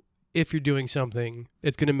 If you're doing something,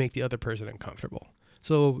 it's going to make the other person uncomfortable.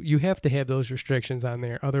 So you have to have those restrictions on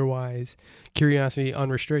there. Otherwise, curiosity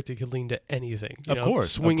unrestricted could lead to anything. Of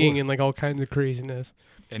course. Swinging and all kinds of craziness.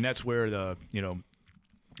 And that's where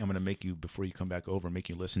I'm going to make you, before you come back over, make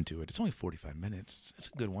you listen to it. It's only 45 minutes. It's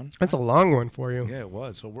a good one. That's a long one for you. Yeah, it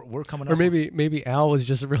was. So we're coming up. Or maybe Al was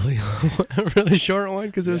just a really short one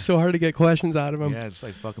because it was so hard to get questions out of him. Yeah, it's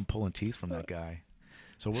like fucking pulling teeth from that guy.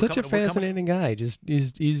 So Such a fascinating guy.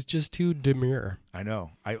 He's just too demure. I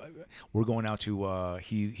know. We're going out to.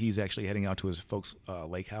 He's actually heading out to his folks'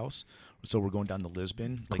 lake house So we're going down to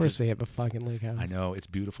Lisbon. Of course, they have a fucking lake house. I know, it's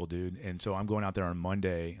beautiful, dude. And so I'm going out there on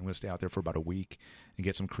Monday. I'm going to stay out there for about a week and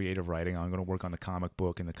get some creative writing. I'm going to work on the comic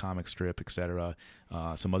book and the comic strip, etc.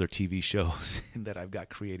 Some other TV shows that I've got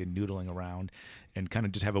created, noodling around, and kind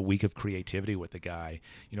of just have a week of creativity with the guy.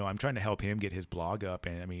 You know, I'm trying to help him get his blog up.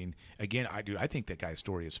 And I mean, again, I think that guy's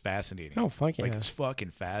story is fascinating. Oh, fuck yeah. Like, it's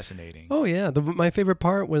fucking fascinating. Oh, yeah. My favorite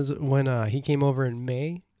part was when he came over in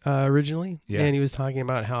May. Originally, and he was talking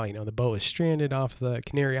about how, you know, the boat was stranded off the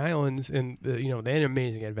Canary Islands, and you know, they had an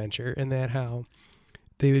amazing adventure, and that how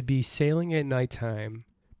they would be sailing at nighttime,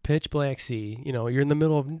 pitch black sea. You know, you're in the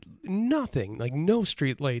middle of nothing, like no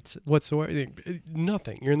street lights whatsoever,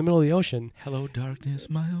 nothing. You're in the middle of the ocean. Hello, darkness,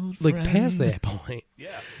 my old like friend. past that point.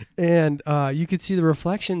 Yeah. And you could see the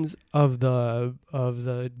reflections of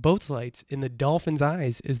the boat's lights in the dolphins'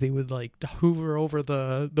 eyes as they would like hover over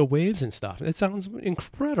the waves and stuff. It sounds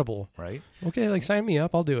incredible. Right? Okay, like sign me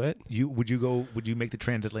up. I'll do it. Would you make the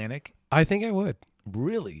transatlantic? I think I would.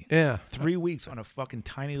 Really? Yeah. 3 weeks on a fucking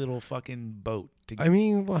tiny little fucking boat. I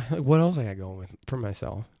mean, what else I got going with for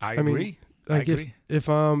myself? I agree. Mean, like I agree. if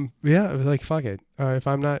like fuck it. If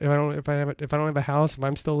I don't have a house, if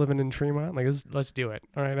I'm still living in Tremont, like let's do it.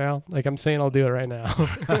 All right, Al. Like I'm saying, I'll do it right now.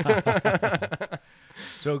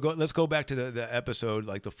 So let's go back to the episode,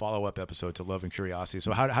 like the follow-up episode to Love and Curiosity.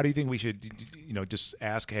 So how do you think we should, you know, just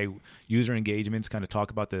ask, hey, user engagements, kind of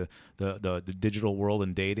talk about the digital world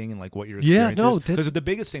and dating and like what your experience is? Because the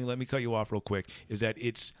biggest thing, let me cut you off real quick, is that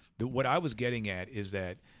what I was getting at is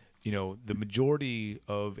that, you know, the majority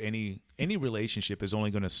of any relationship is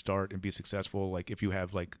only going to start and be successful like if you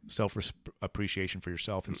have like self-appreciation for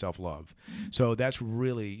yourself and self-love. So that's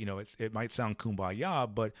really, you know, it might sound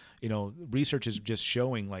kumbaya, but, you know, research is just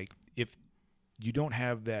showing like if you don't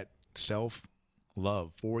have that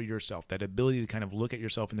self-love for yourself, that ability to kind of look at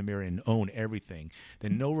yourself in the mirror and own everything,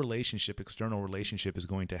 then no external relationship is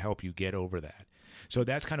going to help you get over that. So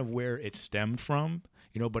that's kind of where it stemmed from,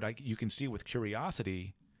 you know, but you can see with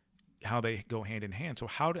curiosity how they go hand in hand. So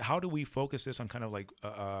how do we focus this on kind of like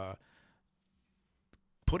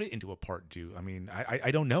put it into a part two? I mean,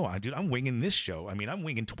 I don't know. I'm winging this show. I mean, I'm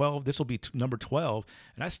winging 12. This will be number 12,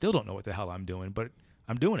 and I still don't know what the hell I'm doing, but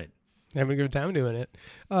I'm doing it. Having a good time doing it.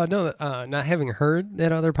 No, not having heard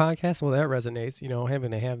that other podcast, well, that resonates. You know,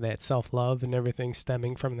 having to have that self-love and everything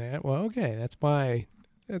stemming from that. Well, okay, that's why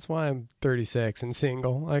I'm 36 and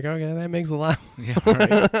single. Like, okay, that makes a lot. Yeah,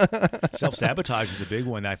 right. Self-sabotage is a big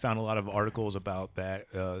one. I found a lot of articles about that.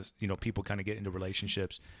 You know, people kind of get into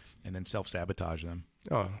relationships and then self-sabotage them.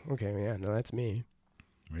 Oh, okay, yeah, no, that's me.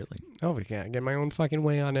 Really? Oh, yeah, get my own fucking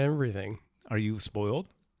way on everything. Are you spoiled?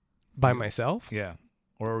 By myself? Yeah.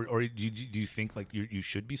 Or do you think like you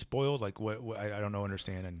should be spoiled? Like what I don't know,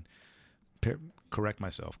 understand and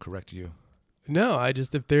correct you. No, I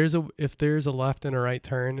just if there's a left and a right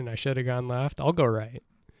turn and I should have gone left, I'll go right.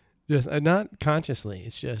 Just not consciously.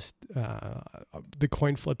 It's just the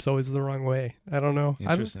coin flip's always the wrong way. I don't know.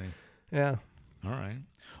 Interesting. Yeah. All right.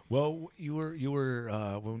 Well, you were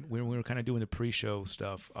when we were kind of doing the pre-show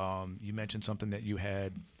stuff. You mentioned something that you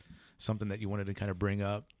wanted to kind of bring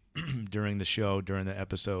up during the show, during the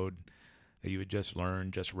episode that you had just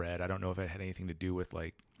learned, just read. I don't know if it had anything to do with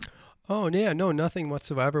like. Oh, yeah, no, nothing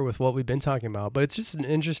whatsoever with what we've been talking about, but it's just an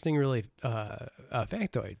interesting, really,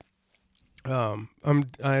 factoid.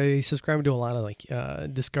 I subscribe to a lot of like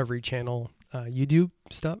Discovery Channel YouTube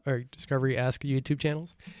stuff, or Discovery-esque YouTube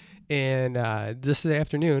channels, and this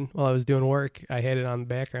afternoon while I was doing work, I had it on the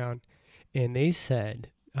background, and they said,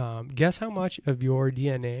 guess how much of your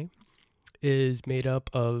DNA is made up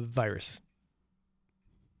of viruses?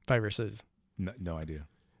 No idea.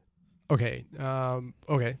 Okay.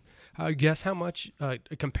 Okay. Guess how much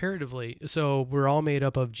comparatively? So we're all made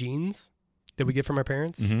up of genes that we get from our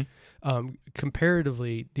parents. Mm-hmm.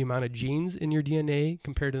 Comparatively, the amount of genes in your DNA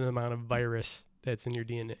compared to the amount of virus that's in your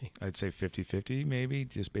DNA. I'd say 50-50 maybe,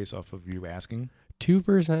 just based off of you asking.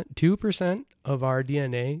 2% of our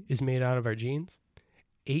DNA is made out of our genes.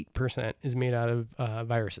 8% is made out of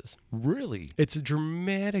viruses. Really? It's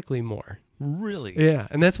dramatically more. Really? Yeah,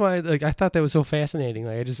 and that's why like I thought that was so fascinating.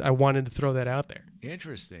 Like I wanted to throw that out there.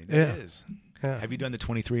 Interesting. That is. Yeah. Have you done the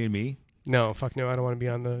 23andMe? No, fuck no. I don't want to be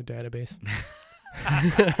on the database.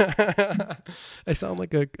 I sound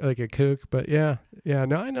like a kook, but yeah.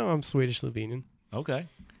 No, I know I'm Swedish Slovenian. Okay.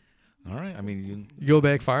 All right. I mean, you go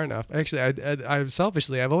back far enough. Actually, I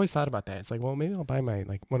selfishly, I've always thought about that. It's like, well, maybe I'll buy one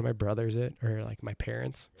of my brothers or like my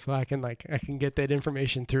parents, so I can get that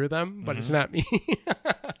information through them, but it's not me.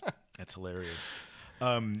 That's hilarious.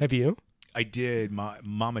 Have you? I did.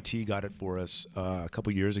 Mama T got it for us a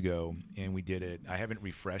couple years ago, and we did it. I haven't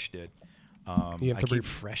refreshed it. You have to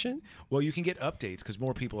refresh it? Well, you can get updates because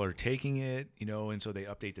more people are taking it, and so they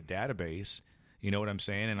update the database. You know what I'm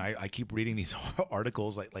saying? And I keep reading these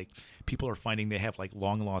articles like people are finding they have like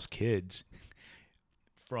long lost kids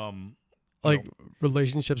from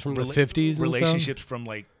relationships from the 50s and relationships stuff? from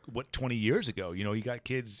 20 years ago. You got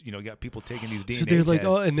kids, you got people taking these DNA so they're like,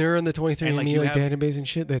 tests. and they're on the 23andMe database and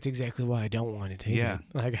shit. That's exactly why I don't want to take it.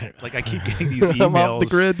 I keep getting these emails. I'm off the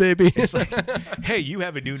grid, baby. It's like, hey, you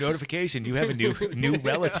have a new notification. You have a new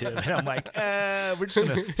relative. And I'm like, we're just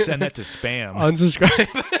going to send that to spam.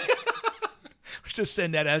 Unsubscribe. Just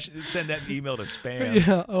send that email to spam.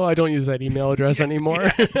 Yeah. Oh, I don't use that email address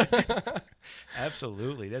anymore.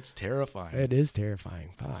 Absolutely. That's terrifying. It is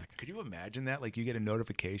terrifying. Fuck. Could you imagine that? Like you get a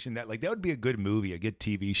notification that that would be a good movie, a good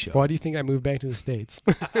TV show. Why do you think I moved back to the States?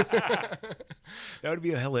 That would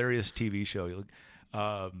be a hilarious TV show. You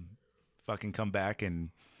fucking come back and,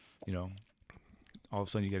 all of a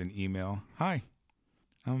sudden you get an email. Hi,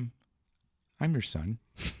 I'm your son.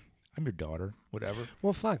 I'm your daughter, whatever.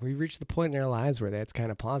 Well, fuck, we've reached the point in our lives where that's kind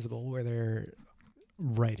of plausible, where they're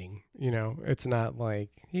writing, It's not like,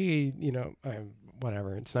 hey,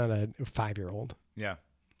 whatever. It's not a 5-year-old. Yeah.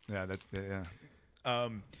 Yeah, that's, yeah.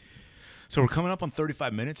 So we're coming up on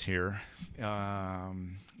 35 minutes here.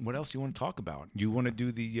 What else do you want to talk about? You want to do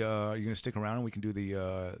you're going to stick around and we can do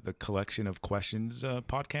the collection of questions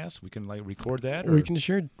podcast? We can record that? Or?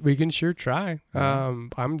 We can sure try.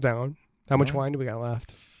 I'm down. How much wine do we got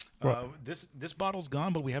left? This bottle's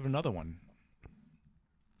gone, but we have another one.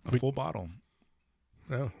 A full bottle.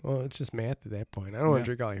 Oh, well, it's just math at that point. I don't want to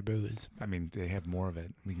drink all your booze. I mean, they have more of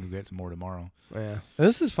it. We can get some more tomorrow. Yeah.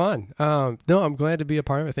 This is fun. No, I'm glad to be a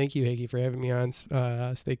part of it. Thank you, Hickey, for having me on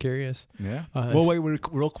Stay Curious. Yeah. Well, wait,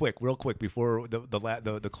 real quick, before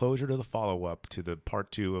the closure to the follow-up to the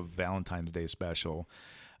part 2 of Valentine's Day special.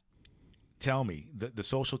 Tell me, the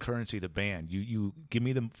social currency, the band, you give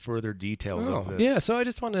me the further details of this. Yeah, so I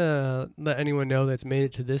just want to let anyone know that's made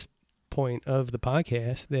it to this point of the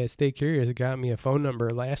podcast that Stay Curious got me a phone number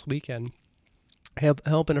last weekend,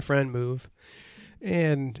 helping a friend move.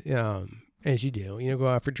 And as you do, go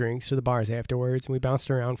out for drinks to the bars afterwards, and we bounced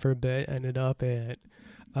around for a bit, ended up at,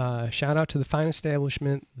 shout out to the fine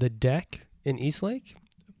establishment, The Deck in Eastlake.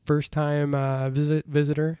 First time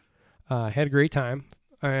visitor, had a great time.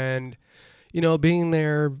 And being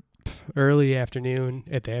there early afternoon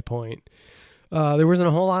at that point, there wasn't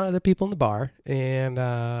a whole lot of other people in the bar. And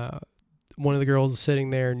one of the girls sitting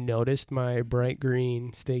there noticed my bright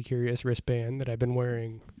green Stay Curious wristband that I've been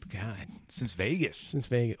wearing, since Vegas.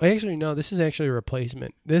 Actually, no, this is actually a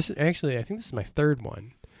replacement. I think this is my third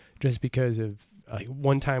one, just because of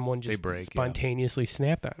one time one just spontaneously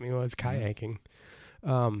snapped on me while I was kayaking.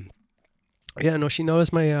 She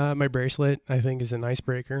noticed my bracelet, I think, is an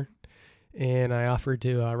icebreaker. And I offered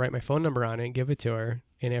to write my phone number on it and give it to her.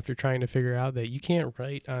 And after trying to figure out that you can't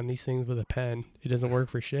write on these things with a pen, it doesn't work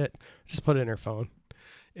for shit, just put it in her phone.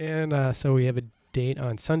 And so we have a date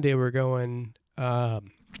on Sunday. We're going,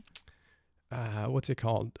 what's it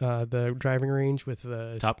called? The driving range with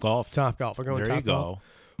the... Top Golf. We're going there Top Golf.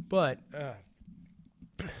 But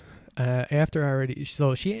after I already...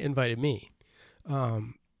 So she invited me.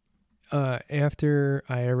 After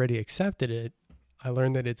I already accepted it, I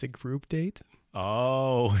learned that it's a group date.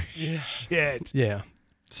 Oh, shit. Yeah.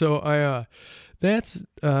 So that's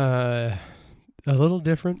a little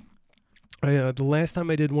different. The last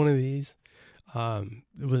time I did one of these, it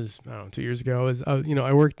was, 2 years ago.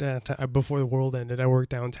 I worked before the world ended, I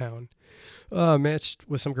worked downtown. Matched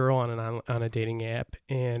with some girl on a dating app,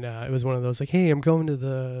 and it was one of those hey, I'm going to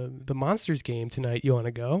the Monsters game tonight. You want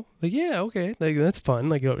to go? Yeah, okay. That's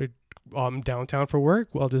fun. I'm downtown for work.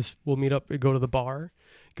 We'll meet up, go to the bar,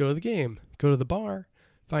 go to the game, go to the bar,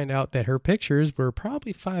 find out that her pictures were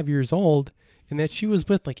probably 5 years old and that she was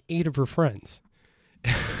with 8 of her friends.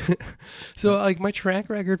 So my track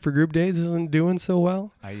record for group dates isn't doing so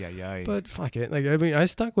well. But fuck it. I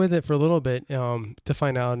stuck with it for a little bit to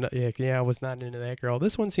find out, I was not into that girl.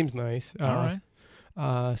 This one seems nice. All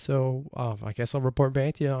right. So I guess I'll report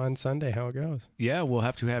back to you on Sunday how it goes. Yeah, we'll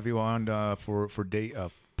have to have you on for date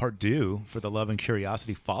part 2 for the Love and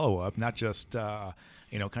Curiosity follow-up, not just kind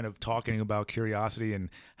of talking about curiosity and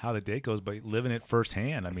how the date goes, but living it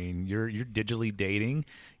firsthand. I mean, you're digitally dating,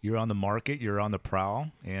 you're on the market, you're on the prowl,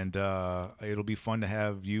 and it'll be fun to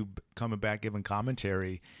have you coming back giving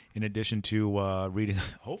commentary in addition to reading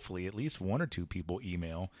hopefully at least 1 or 2 people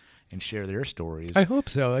email and share their stories. I hope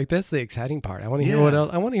so. That's the exciting part. I want to hear what else.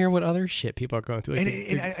 I want to hear what other shit people are going through.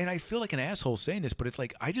 And I feel like an asshole saying this, but it's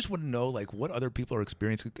I just want to know what other people are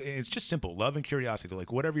experiencing. It's just simple, love and curiosity.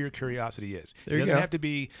 Whatever your curiosity is, it doesn't have to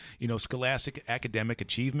be, scholastic academic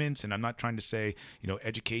achievements. And I'm not trying to say,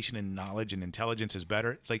 education and knowledge and intelligence is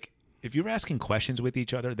better. It's like, if you're asking questions with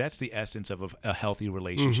each other, that's the essence of a healthy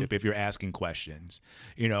relationship. Mm-hmm. If you're asking questions,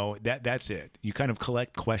 that's it. You kind of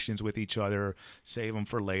collect questions with each other, save them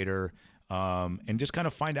for later, and just kind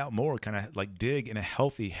of find out more, kind of like dig in a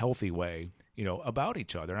healthy way, about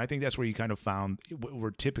each other. And I think that's where you kind of found where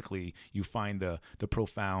typically you find the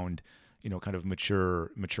profound, kind of mature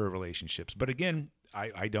relationships. But again,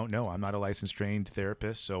 I don't know. I'm not a licensed trained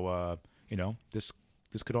therapist, so this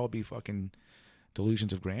could all be fucking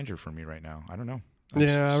delusions of grandeur for me right now. I don't know.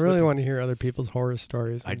 I really want to hear other people's horror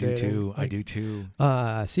stories. I do too. I do too.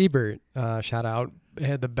 Siebert, shout out,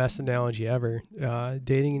 had the best analogy ever.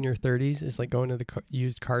 Dating in your 30s is like going to the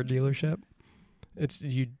used car dealership. It's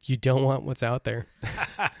you don't want what's out there.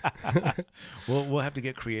 We'll have to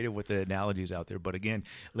get creative with the analogies out there. But again,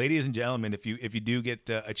 ladies and gentlemen, if you do get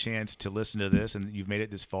a chance to listen to this and you've made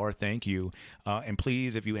it this far, thank you. And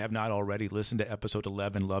please, if you have not already, listen to episode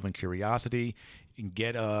 11, Love and Curiosity, and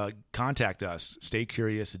contact us,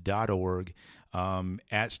 staycurious.org,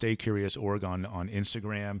 at staycurious.org on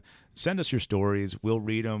Instagram. Send us your stories. We'll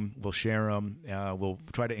read them. We'll share them. We'll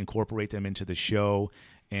try to incorporate them into the show.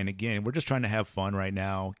 And again, we're just trying to have fun right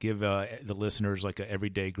now, give the listeners like a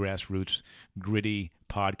everyday grassroots gritty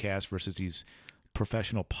podcast versus these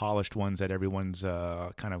professional polished ones that everyone's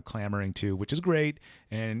kind of clamoring to, which is great.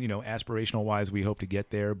 And, aspirational wise, we hope to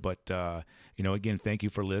get there. But, again, thank you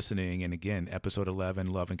for listening. And again, episode 11,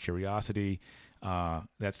 Love and Curiosity.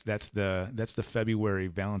 That's the February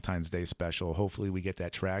Valentine's Day special. Hopefully we get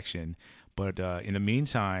that traction. But in the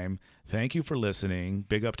meantime, thank you for listening.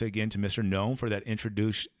 Big up to Mr. Gnome for that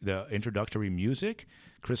introductory music.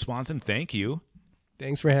 Chris Swanson, thank you.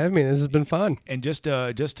 Thanks for having me. This has been fun. And just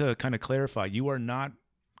to kind of clarify, you are not,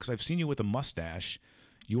 because I've seen you with a mustache,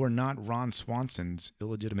 you are not Ron Swanson's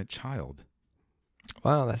illegitimate child.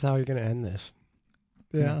 Wow, that's how you're gonna end this.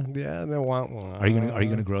 Yeah. No, Are you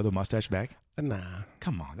gonna grow the mustache back? Nah.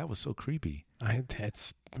 Come on, that was so creepy.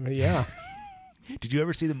 Yeah. Did you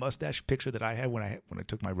ever see the mustache picture that I had when I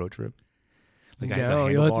took my road trip? Like I had the No,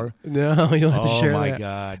 handlebar. you'll have to share that. Oh my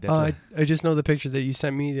God! I just know the picture that you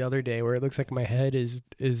sent me the other day where it looks like my head is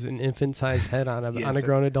an infant-sized head on a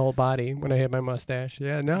grown adult body when I had my mustache.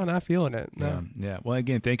 Yeah, no, not feeling it. No. Yeah. Well,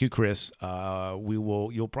 again, thank you, Chris.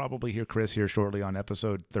 You'll probably hear Chris here shortly on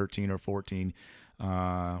episode 13 or 14.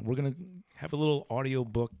 We're gonna have a little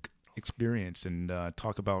audiobook experience and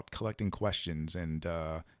talk about collecting questions and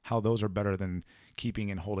how those are better than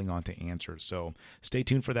keeping and holding on to answers. So stay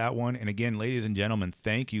tuned for that one. And again, ladies and gentlemen,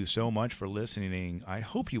 thank you so much for listening. I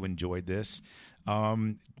hope you enjoyed this.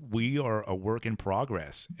 We are a work in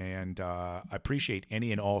progress, and I appreciate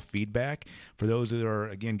any and all feedback. For those that are,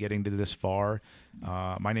 again, getting to this far,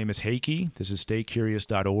 my name is Heike. This is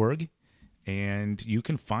staycurious.org. And you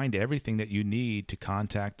can find everything that you need to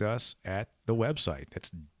contact us at the website.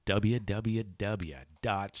 That's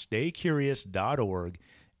www.staycurious.org.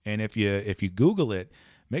 And if you Google it,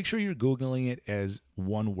 make sure you're Googling it as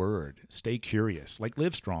one word, Stay Curious, like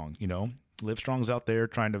Livestrong. Livestrong's out there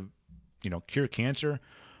trying to, cure cancer.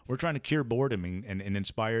 We're trying to cure boredom and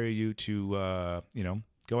inspire you to,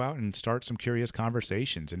 go out and start some curious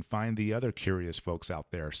conversations and find the other curious folks out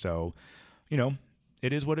there. So,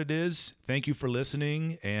 it is what it is. Thank you for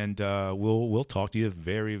listening, and we'll talk to you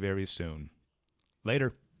very, very soon.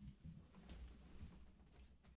 Later.